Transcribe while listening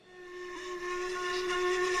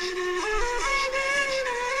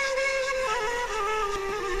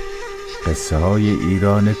قصه های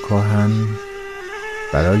ایران کهن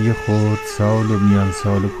برای خردسال و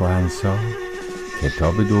ميانسال و کهنسال.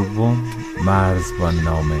 کتاب دوم، مرزبان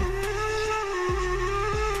نامه.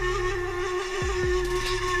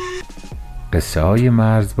 قصه های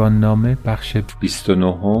مرزبان نامه، بخش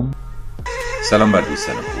 29. سلام بر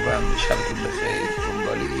دوستان خوبم، شبتون بخیر.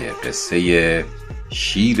 دنبال یه قصه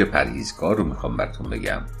شیر پرهیزگار رو میخوام براتون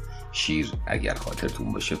بگم. شیر اگر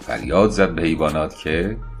خاطرتون باشه فریاد زد به حیوانات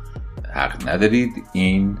که حق ندارید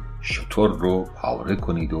این شتر رو پاره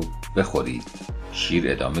کنید و بخورید. شیر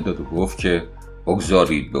ادامه داد و گفت که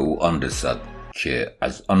بگذارید به او آن رسد که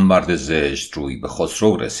از آن مرد زشت روی به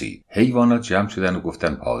خسرو رسید. حیوانات جمع شدن و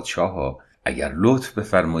گفتن پادشاها اگر لطف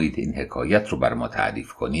بفرمایید این حکایت رو بر ما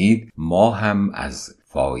تعریف کنید، ما هم از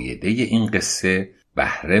فایده این قصه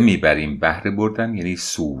بهره میبریم. بهره بردن یعنی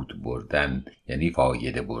سود بردن، یعنی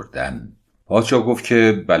فایده بردن. پادشاه گفت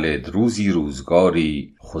که بله، روزی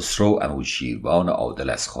روزگاری خسرو انوشیروان عادل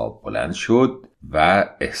از خواب بلند شد و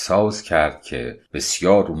احساس کرد که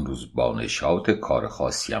بسیار اون روز با نشاط، کار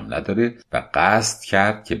خاصی هم نداره و قصد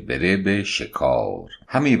کرد که بره به شکار.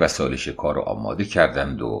 همه وسایل شکار رو آماده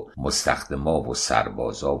کردند و مستخدما و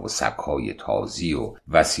سربازا و سگ‌های تازی و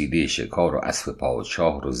وسیله شکار و اسب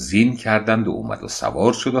پادشاه رو زین کردند و اومد و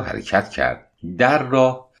سوار شد و حرکت کرد. در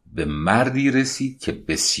راه به مردی رسید که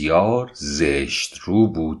بسیار زشت رو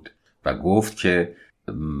بود و گفت که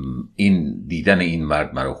دیدن این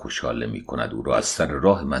مرد مرا خوشحال نمی کند، او را از سر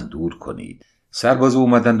راه من دور کنید. سرباز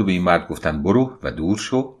اومدند و به این مرد گفتند برو و دور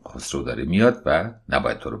شو، خسرو داره میاد و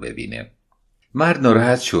نباید تو رو ببینه. مرد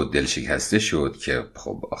ناراحت شد، دل شکسته شد که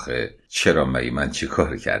خب آخه چرا من چی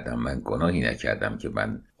کار کردم؟ من گناهی نکردم که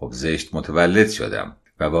من خب زشت متولد شدم.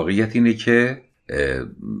 و واقعیت اینه که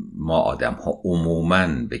ما آدم ها عموماً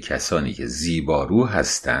به کسانی که زیبارو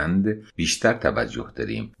هستند بیشتر توجه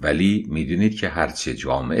داریم، ولی میدونید که هرچه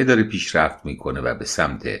جامعه داره پیشرفت میکنه و به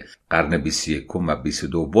سمت قرن 21 و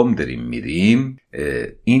 22 داریم میریم،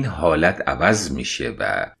 این حالت عوض میشه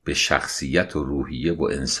و به شخصیت و روحیه و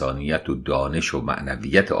انسانیت و دانش و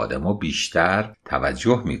معنویت آدم ها بیشتر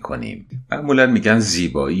توجه میکنیم. معمولاً میگن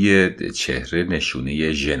زیبایی چهره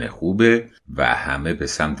نشونه ژن خوبه و همه به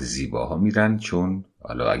سمت زیباها میرن، چون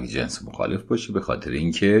حالا اگه جنس مخالف باشه به خاطر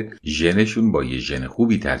اینکه ژنشون با یه ژن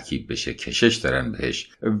خوبی ترکیب بشه، کشش دارن بهش.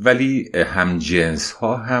 ولی هم جنس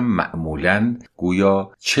ها هم معمولاً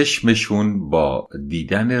گویا چشمشون با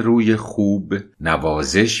دیدن روی خوب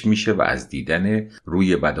نوازش میشه و از دیدن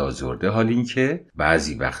روی بد آزرده، حال اینکه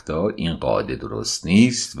بعضی وقتا این قاعده درست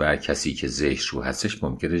نیست و کسی که زشت رو هستش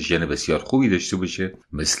ممکنه ژن بسیار خوبی داشته باشه،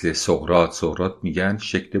 مثل سقراط میگن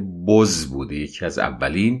شکل بز بوده، یکی از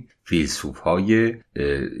اولین فیلسوف‌های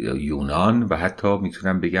یونان و حتی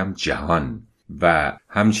میتونم بگم جهان. و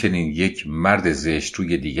همچنین یک مرد زشت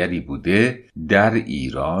روی دیگری بوده در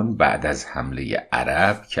ایران بعد از حمله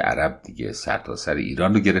عرب، که عرب دیگه سرتاسر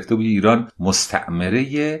ایران رو گرفته بود. ایران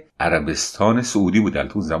مستعمره عربستان سعودی بود،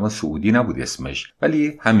 البته اون زمان سعودی نبود اسمش،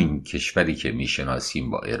 ولی همین کشوری که میشناسیم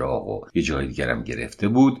با عراق و یه جای دیگر هم گرفته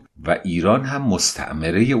بود و ایران هم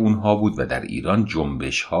مستعمره اونها بود و در ایران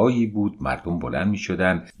جنبش هایی بود، مردم بلند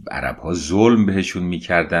میشدن، عرب ها ظلم بهشون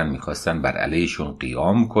میکردن، میخواستن بر علیهشون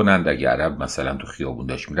قیام کنند. اگه عرب مثلا تو خیابون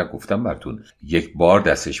داشت میرفت، گفتم براتون، یک بار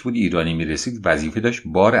دستش بود ایرانی میرسید وظیفه داشت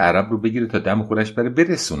بار عرب رو بگیره تا دم خودش بره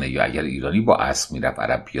برسونه، یا اگر ایرانی با اسب میرفت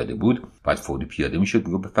عرب پیاده بود بعد فوری پیاده میشد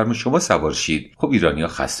میگه بفرمایید شما سوار شید. خب ایرانی‌ها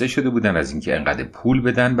خسته شده بودن از اینکه انقدر پول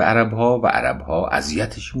بدن به عرب‌ها و عرب‌ها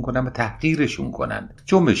اذیتشون کنن و تحقیرشون کنن.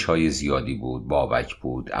 جنبش‌های زیادی بود، بابک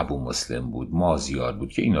بود، ابو مسلم بود، مازیار بود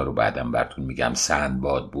که اینا رو بعداً براتون میگم،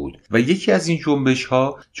 سندباد بود. و یکی از این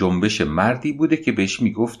جنبش‌ها جنبش مردی بوده که بهش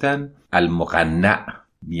میگفتن المقنع،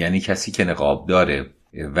 یعنی کسی که نقاب داره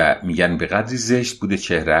و میگن به قدری زشت بوده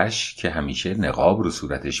چهرهش که همیشه نقاب رو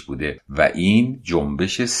صورتش بوده. و این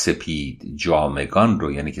جنبش سپید جامگان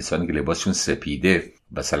رو، یعنی کسانی که لباسشون سپیده،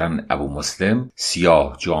 مثلا ابو مسلم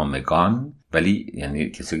سیاه جامگان، ولی یعنی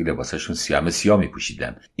کسانی که لباسشون سیاه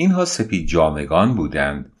میپوشیدن، اینها سپید جامگان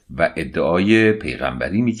بودند و ادعای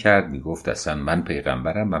پیغمبری میکرد، میگفت اصلا من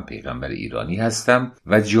پیغمبرم، من پیغمبر ایرانی هستم.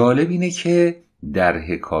 و جالب اینه که در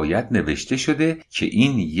حکایت نوشته شده که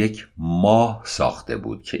این یک ماه ساخته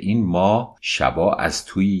بود، که این ماه شبا از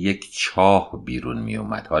توی یک چاه بیرون می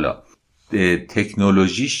اومد. حالا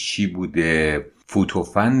تکنولوژیش چی بوده،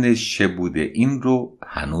 فوتوفنش چه بوده، این رو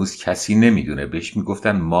هنوز کسی نمیدونه. بهش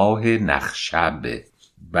میگفتن ماه نخشب.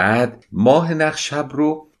 بعد ماه نخشب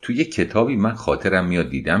رو توی کتابی من خاطرم میاد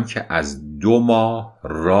دیدم که از 2 ماه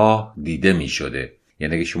راه دیده می شده.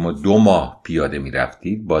 یعنی اگه شما 2 ماه پیاده می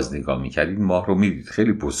رفتید باز نگاه می کردید، ماه رو می دید.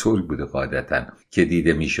 خیلی بزرگ بوده قاعدتا که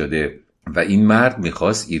دیده می شده. و این مرد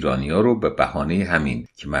میخواست ایرانیا رو به بهانه همین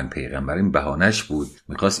که من پیغمبریم بهانش بود،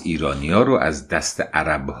 میخواست ایرانیا رو از دست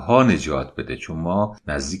عربها نجات بده، چون ما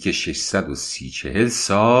نزدیک 630-40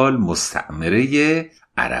 سال مستعمره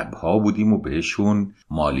عرب ها بودیم و بهشون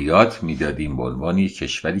مالیات میدادیم به عنوان یک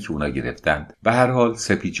کشوری که اونا گرفتند. به هر حال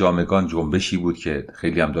سپیدجامگان جنبشی بود که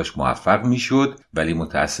خیلی هم داشت موفق میشد، ولی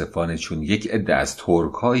متاسفانه چون یک عده از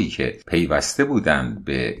ترک هایی که پیوسته بودند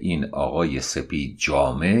به این آقای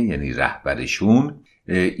سپیدجامه یعنی رهبرشون،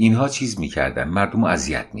 اینها چیز میکردن، مردم رو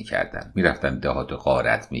اذیت میکردن، میرفتن دهات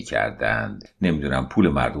غارت میکردن، نمیدونم پول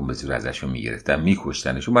مردم به زور ازشون میگرفتن،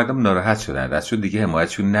 میکشتنشون. مردم ناراحت شدن، ازشون دیگه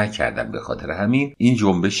حمایتشون نکردن. به خاطر همین این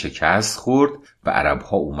جنبش شکست خورد و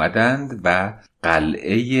عربها اومدند و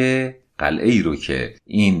قلعه ای رو که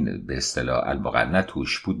این به اصطلاح المقنعه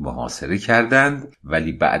توش بود محاصره کردند،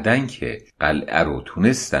 ولی بعدن که قلعه رو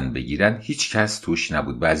تونستن بگیرن هیچ کس توش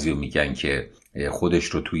نبود. بعضیا میگن که خودش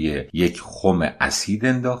رو توی یک خم اسید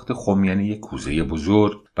انداخته، خم یعنی یک کوزه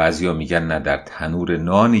بزرگ. بعضیا میگن نه، در تنور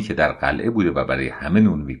نانی که در قلعه بوده و برای همه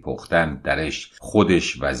نون میپختن درش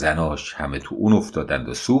خودش و زناش همه تو اون افتادند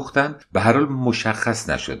و سوختن. به هر حال مشخص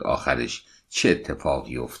نشد آخرش چه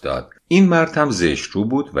اتفاقی افتاد. این مرد هم زشت رو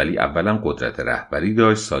بود، ولی اولا قدرت رهبری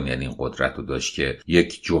داشت، ثانیاً این قدرت رو داشت که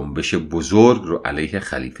یک جنبش بزرگ رو علیه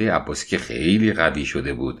خلیفه عباسی که خیلی قوی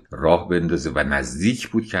شده بود راه بندازه و نزدیک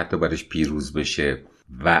بود که حتی برش پیروز بشه،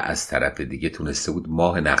 و از طرف دیگه تونسته بود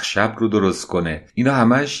ماه نخشب رو درست کنه. اینا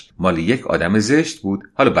همش مال یک آدم زشت بود.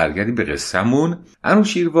 حالا برگردیم به قصه‌مون.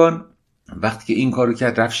 انوشیروان وقتی که این کارو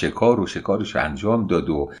کرد رفت شکارش انجام داد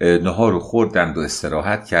و نهار رو خوردند و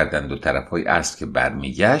استراحت کردند و طرفای عصر که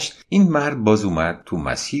برمیگشت، این مرد باز اومد تو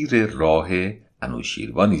مسیر راه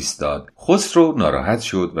انوشیروان ایستاد. خسرو ناراحت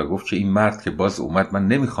شد و گفت که این مرد که باز اومد من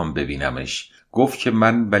نمیخوام ببینمش. گفت که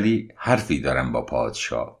من ولی حرفی دارم با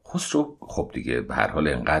پادشاه. خسرو خب دیگه به هر حال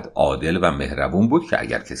انقدر عادل و مهربون بود که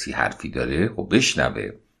اگر کسی حرفی داره خب بشنوه،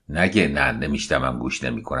 نگه نه نمیشتم گوش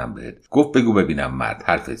نمی کنم بهت. گفت بگو ببینم مرد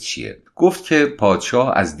حرفت چیه؟ گفت که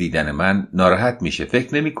پادشاه از دیدن من ناراحت میشه،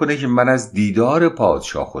 فکر نمیکنه که من از دیدار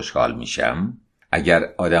پادشاه خوشحال میشم. اگر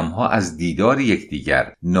آدم‌ها از دیدار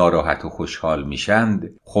یکدیگر ناراحت و خوشحال میشند،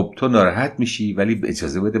 خب تو ناراحت میشی، ولی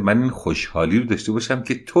اجازه بده من این خوشحالی رو داشته باشم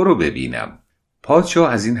که تو رو ببینم.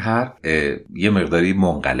 پادشاه از این حرف یه مقداری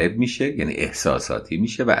منقلب میشه، یعنی احساساتی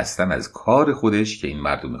میشه و اصلا از کار خودش که این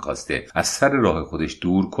مردم میخواسته از سر راه خودش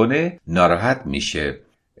دور کنه ناراحت میشه.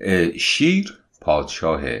 شیر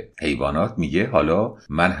پادشاه حیوانات میگه حالا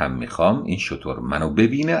من هم میخوام این شتر منو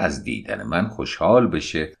ببینه، از دیدن من خوشحال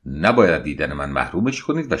بشه، نباید دیدن من محرومش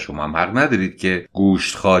کنید و شما هم حق ندارید که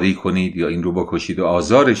گوشت خواری کنید یا این رو بکشید و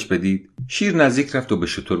آزارش بدید. شیر نزدیک رفت و به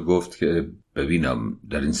شتر گفت که ببینم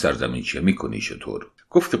در این سرزمین چه میکنی شتر؟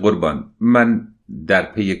 گفت قربان من در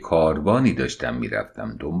پی کاروانی داشتم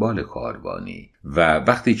میرفتم، دنبال کاروانی، و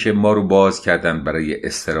وقتی که ما رو باز کردن برای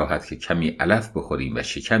استراحت که کمی علف بخوریم و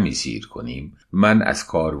شکمی سیر کنیم، من از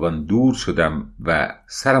کاروان دور شدم و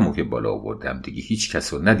سرمو که بالا آوردم دیگه هیچ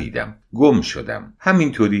کس رو ندیدم، گم شدم.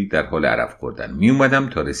 همینطوری در حال علف خوردن می اومدم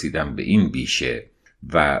تا رسیدم به این بیشه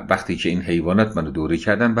و وقتی که این حیوانات منو دوره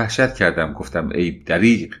کردن وحشت کردم. گفتم ای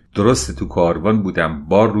دریغ، درست تو کاروان بودم،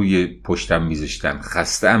 بار روی پشتم میذاشتن،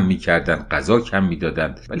 خسته‌ام میکردن، غذا کم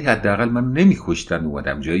میدادن، ولی حداقل منو نمیکشتن.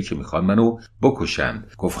 اومدم جایی که میخوان منو بکشن.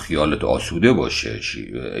 گفت خیالت آسوده باشه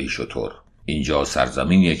ای شتر، اینجا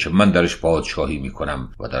سرزمینیه که من درش پادشاهی میکنم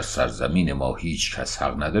و در سرزمین ما هیچ کس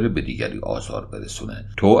حق نداره به دیگری آزار برسونه.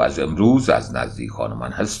 تو از امروز از نزدیکان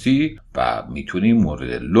من هستی و میتونی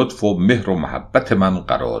مورد لطف و مهر و محبت من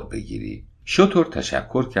قرار بگیری. شتر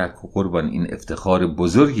تشکر کرد که قربان این افتخار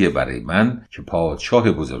بزرگیه برای من که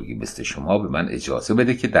پادشاه بزرگی مثل شما به من اجازه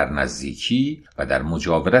بده که در نزدیکی و در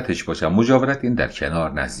مجاورتش باشم. مجاورت این در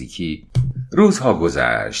کنار، نزدیکی. روزها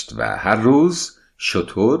گذشت و هر روز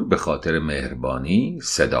شتر به خاطر مهربانی،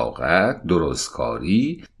 صداقت،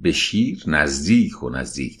 درستکاری به شیر نزدیک و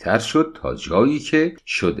نزدیکتر شد تا جایی که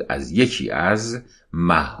شد از یکی از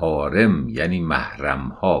محارم، یعنی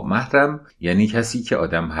محرمها. محرم یعنی کسی که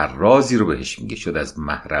آدم هر رازی رو بهش میگه. شد از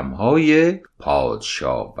محرمهای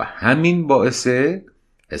پادشاه و همین باعث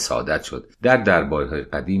حسادت شد. در دربارهای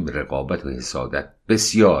قدیم رقابت و حسادت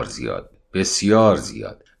بسیار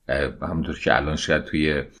زیاد. همونطور که الان شاید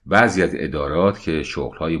توی بعضی از ادارات که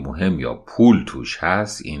شغل‌های مهم یا پول توش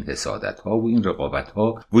هست این حسادت‌ها و این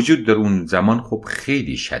رقابت‌ها وجود داره. اون زمان خب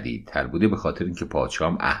خیلی شدیدتر بوده به خاطر اینکه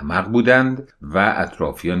پادشاهان احمق بودند و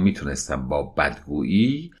اطرافیان میتونستن با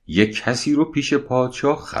بدگویی یک کسی رو پیش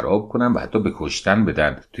پادشاه خراب کنن و حتی به کشتن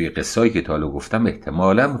بدن. توی قصه‌ای که تا حالا گفتم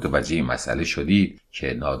احتمالاً متوجه این مسئله شدید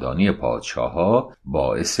که نادانی پادشاه‌ها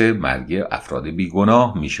باعث مرگ افراد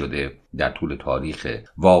بیگناه می شده. در طول تاریخ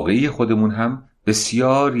واقعی خودمون هم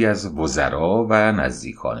بسیاری از وزرا و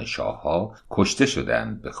نزدیکان شاه‌ها کشته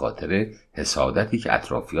شدند به خاطر حسادتی که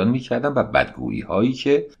اطرافیان می‌کردند و بدگویی هایی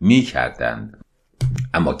که می‌کردند.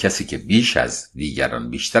 اما کسی که بیشتر از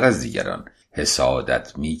دیگران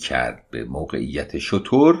حسادت می‌کرد به موقعیت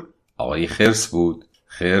شتر آقای خرس بود.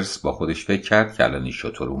 خرس با خودش فکر کرد که الان این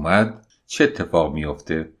شتر اومد چه اتفاق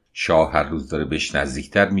میفته؟ شاه هر روز داره بهش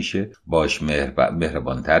نزدیکتر میشه، باش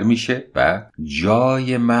مهربانتر میشه و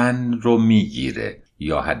جای من رو میگیره،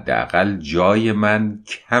 یا حداقل جای من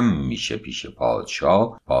کم میشه پیش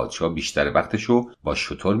پادشاه. پادشاه بیشتر وقتشو با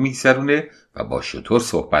شتر میگذرونه و با شتر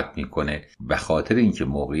صحبت میکنه. به خاطر اینکه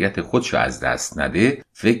موقعیت خودشو از دست نده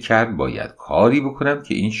فکر کرد باید کاری بکنم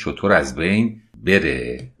که این شتر از بین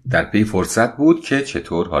بره. در پی فرصت بود که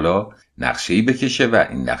چطور حالا نقشه‌ای بکشه و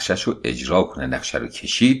این نقشه‌ش رو اجرا کنه. نقشه رو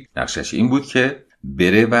کشید. نقشه‌ش این بود که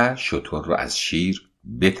بره و شتر رو از شیر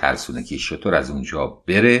بترسونه که شتر از اونجا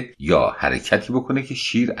بره یا حرکتی بکنه که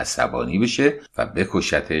شیر عصبانی بشه و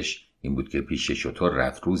بکشتش. این بود که پیش شتر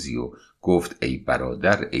رفت روزی و گفت ای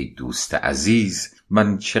برادر، ای دوست عزیز،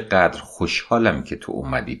 من چقدر خوشحالم که تو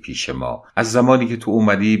اومدی پیش ما. از زمانی که تو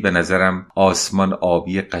اومدی به نظرم آسمان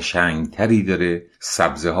آبی قشنگتری داره،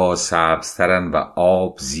 سبزه ها سبزترن و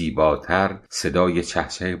آب زیباتر، صدای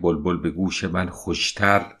چهچه بلبل به گوش من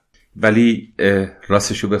خوشتر. ولی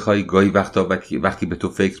راستشو بخوای گاهی وقتی به تو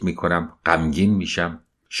فکر میکنم غمگین میشم.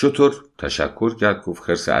 شتر تشکر کرد، گفت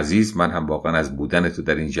خرس عزیز، من هم واقعا از بودن تو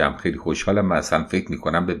در این جمع خیلی خوشحالم. من اصلا فکر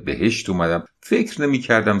میکنم به بهشت اومدم. فکر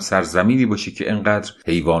نمیکردم سرزمینی باشه که انقدر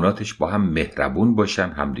حیواناتش با هم مهربون باشن،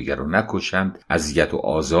 همدیگر رو نکشند، اذیت و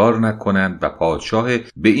آزار نکنند و پادشاه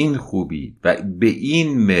به این خوبی و به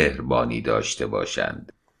این مهربانی داشته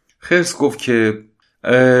باشند. خرس گفت که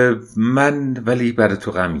من ولی برای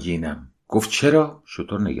تو غمگینم. گفت چرا؟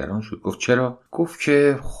 شتر نگران شد. گفت چرا؟ گفت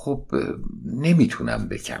که خب نمیتونم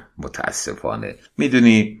بگم متاسفانه.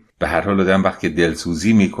 میدونی به هر حال آدم وقتی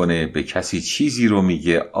دلسوزی میکنه به کسی چیزی رو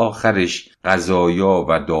میگه، آخرش قضایا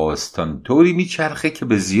و داستان طوری میچرخه که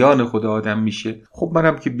به زیان خود آدم میشه. خب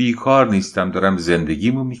منم که بیکار نیستم، دارم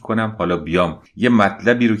زندگیمو میکنم، حالا بیام یه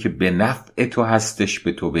مطلبی رو که به نفع تو هستش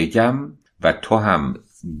به تو بگم و تو هم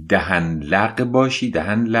دهن لق باشی.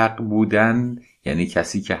 دهن لق بودن یعنی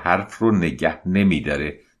کسی که حرف رو نگه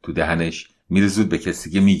نمیداره تو دهنش، میره زود به کسی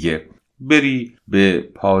که میگه. بری به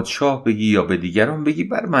پادشاه بگی یا به دیگران بگی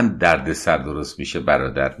بر من درد سر درست میشه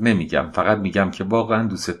برادر. نمیگم، فقط میگم که واقعا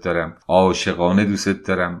دوست دارم، عاشقانه دوست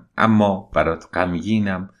دارم، اما برات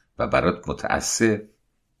غمگینم و برات متاسف.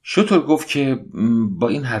 شتر گفت که با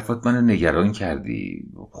این حرفات منو نگران کردی.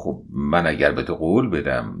 خب من اگر به تو قول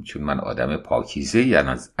بدم، چون من آدم پاکیزه یعنی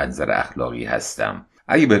از نظر اخلاقی هستم،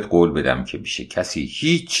 اگه بهت قول بدم که بیشه کسی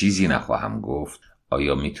هیچ چیزی نخواهم گفت،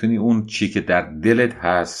 آیا میتونی اون چی که در دلت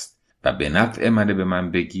هست و به نفع منه به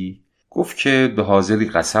من بگی؟ گفت که به حاضری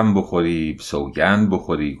قسم بخوری، سوگند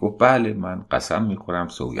بخوری؟ گفت بله، من قسم میخورم،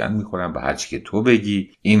 سوگند میخورم به هر چی که تو بگی.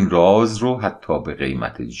 این راز رو حتی به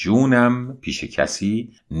قیمت جونم پیش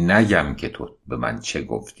کسی نگم که تو به من چه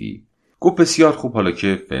گفتی. گفت بسیار خوب، حالا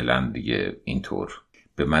که فعلا دیگه اینطور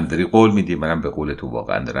به من داری قول میدی، منم به قول تو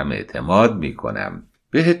واقعا دارم اعتماد میکنم.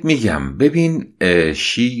 بهت میگم ببین،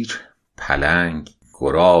 شیر، پلنگ،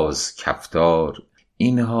 گراز، کفتار،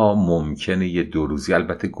 اینها ممکنه یه 2 روزی،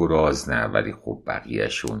 البته گراز نه، ولی خب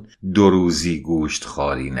بقیهشون 2 روزی گوشت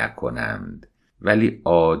خواری نکنند، ولی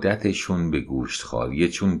عادتشون به گوشت خاریه،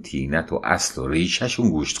 چون تینت و اصل و ریشهشون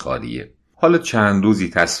گوشت خاریه. حالا چند روزی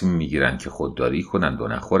تصمیم میگیرن که خودداری کنند و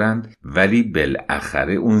نخورند، ولی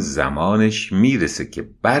بالاخره اون زمانش میرسه که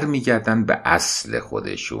برمیگردن به اصل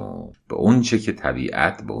خودشون، به اون چه که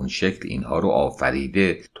طبیعت به اون شکل اینها رو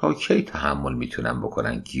آفریده. تا کی تحمل میتونن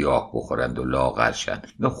بکنن گیاه بخورند و لاغرشن؟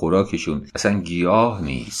 اینا خوراکشون اصلا گیاه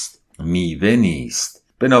نیست، میوه نیست.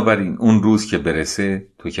 بنابراین اون روز که برسه،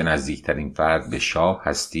 تو که نزدیکترین فرد به شاه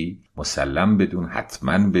هستی، مسلم بدون،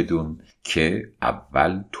 حتما بدون که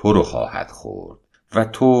اول تو رو خواهد خورد. و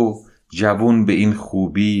تو جوون به این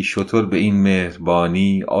خوبی، شتر به این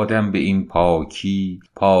مهربانی، آدم به این پاکی،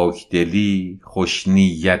 پاکدلی،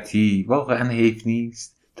 خوشنیتی، واقعا حیف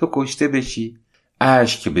نیست تو کشته بشی؟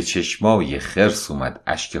 اشک به چشمای خرس اومد،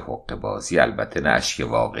 اشک حقه بازی، البته نه اشک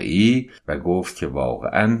واقعی، و گفت که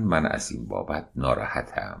واقعا من از این بابت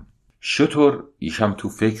ناراحتم. شتر یکم تو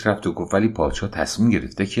فکر رفت و گفت ولی پادشاه تصمیم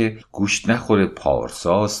گرفته که گوشت نخوره،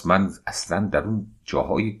 پارساست. من اصلا در اون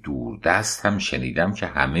جاهای دوردست هم شنیدم که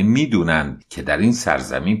همه میدونن که در این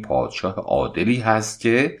سرزمین پادشاه عادلی هست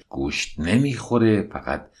که گوشت نمیخوره،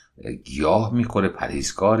 فقط گیاه میخوره،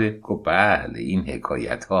 پرهیزکاره. گفت بله این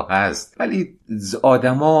حکایت ها هست، ولی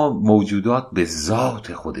آدما موجودات به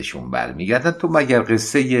ذات خودشون برمیگردن. تو مگر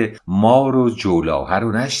قصه مار و جولاهه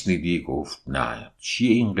رو نشنیدی؟ گفت نه.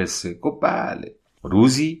 چیه این قصه؟ گفت بله.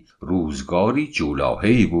 روزگاری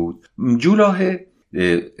جولاهه‌ای بود. جولاهه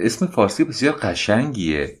اسم فارسی بسیار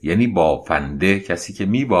قشنگیه، یعنی بافنده، کسی که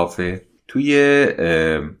میبافه. توی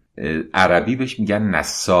عربی بهش میگن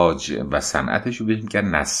نساج و صنعتش رو بهش میگن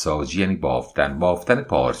نساجی، یعنی بافتن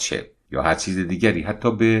پارچه یا هر چیز دیگری.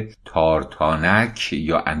 حتی به تارتانک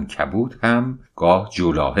یا عنکبوت هم گاه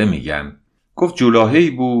جولاهه میگن. گفت جولاهه‌ای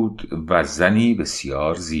بود و زنی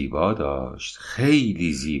بسیار زیبا داشت،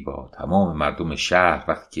 خیلی زیبا. تمام مردم شهر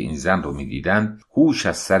وقتی که این زن رو میدیدن هوش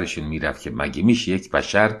از سرشون میرفت که مگه میشه یک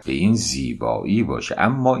بشر به این زیبایی باشه.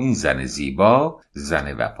 اما این زن زیبا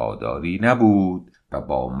زن وفاداری نبود و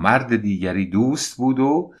با مرد دیگری دوست بود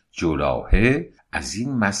و جولاهه از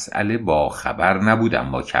این مسئله با خبر نبود.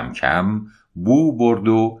 اما کم کم بو برد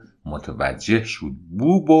و متوجه شد.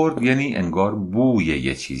 بو برد یعنی انگار بوی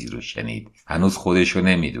یه چیزی رو شنید، هنوز خودشو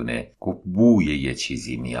نمیدونه. گفت بوی یه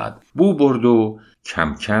چیزی میاد. بو برد و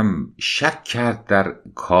کم کم شک کرد در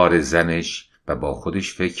کار زنش و با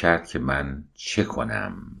خودش فکر کرد که من چه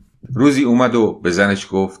کنم. روزی اومد و به زنش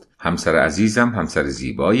گفت همسر عزیزم، همسر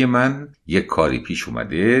زیبای من، یک کاری پیش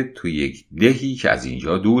اومده توی یک دهی که از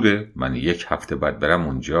اینجا دوره. من 1 هفته بعد برم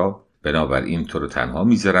اونجا، بنابراین تو رو تنها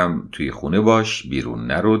میذارم توی خونه باش، بیرون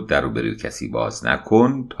نرو، در رو برای کسی باز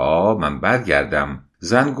نکن تا من برگردم.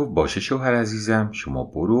 زن گفت باشه شوهر عزیزم، شما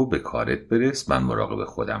برو به کارت برس، من مراقب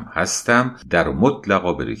خودم هستم، در رو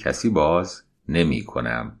مطلقا برای کسی باز نمی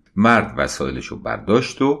کنم. مرد وسایلشو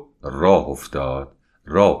برداشت و راه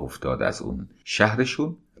افتاد از اون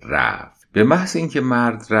شهرشون رفت. به محض اینکه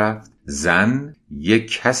مرد رفت، زن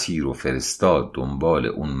یک کسی رو فرستاد دنبال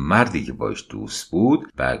اون مردی که باش دوست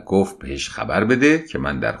بود و گفت بهش خبر بده که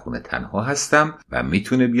من در خونه تنها هستم و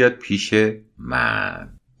میتونه بیاد پیش من.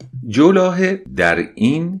 جولاهه در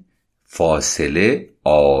این فاصله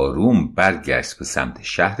آروم برگشت به سمت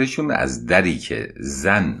شهرشون. از دری که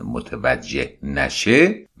زن متوجه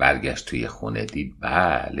نشه برگشت توی خونه. دید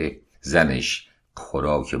بله زنش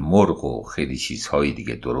خوراک مرغ و خیلی چیزهای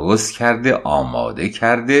دیگه درست کرده، آماده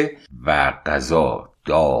کرده و غذا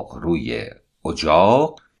داغ روی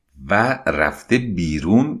اجاق و رفته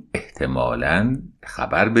بیرون احتمالاً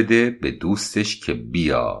خبر بده به دوستش که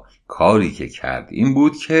بیا. کاری که کرد این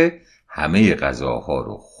بود که همه غذاها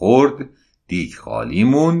رو خورد، دیگ خالی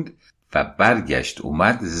موند و برگشت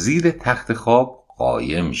اومد زیر تخت خواب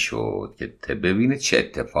قایم شد که ببینه چه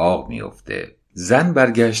اتفاق میفته. زن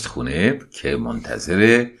برگشت خونه که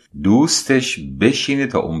منتظر دوستش بشینه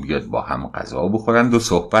تا اون بیاد با هم غذا بخورند و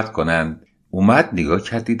صحبت کنند. اومد نگاه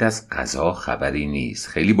کردید از غذا خبری نیست.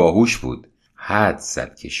 خیلی باهوش بود، حد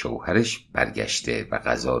زد که شوهرش برگشته و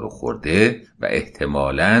غذا رو خورده و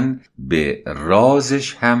احتمالاً به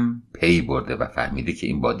رازش هم پی برده و فهمیده که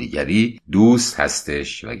این با دیگری دوست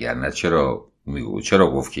هستش. وگرنه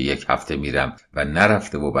چرا گفت که 1 هفته میرم و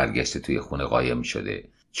نرفته و برگشته توی خونه قایم شده.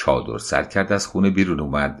 چادر سر کرد، از خونه بیرون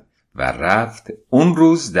اومد و رفت. اون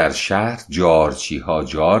روز در شهر جارچی ها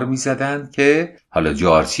جار می زدن که حالا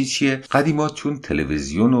جارچی چیه؟ قدیما چون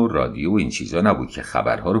تلویزیون و رادیو و این چیزا نبود که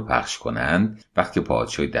خبرها رو پخش کنند، وقتی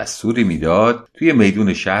پادشاه دستوری میداد توی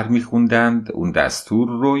میدون شهر میخوندند اون دستور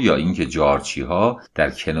رو، یا اینکه جارچی ها در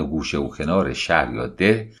کنار گوشه و کنار شهر یا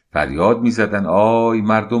ده فریاد میزدن آی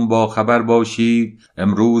مردم با خبر باشید،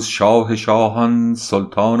 امروز شاه شاهان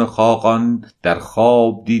سلطان خاقان در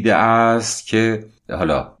خواب دیده است که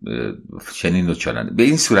حالا چنین و چنان. به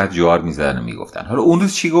این صورت جار میزدن و میگفتن. حالا اون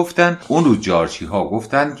روز چی گفتن؟ اون روز جارچی ها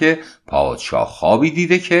گفتن که پادشاه خوابی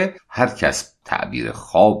دیده که هر کس تعبیر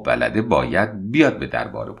خواب بلده باید بیاد به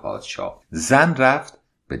دربار پادشاه. زن رفت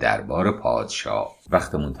به دربار پادشاه.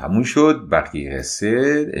 وقتمون تموم شد. بقیه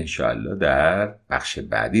قصه انشاءالله در بخش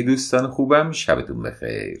بعدی. دوستان خوبم، شبتون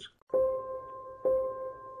بخیر.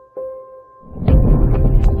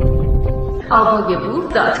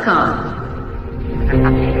 آوایبور.com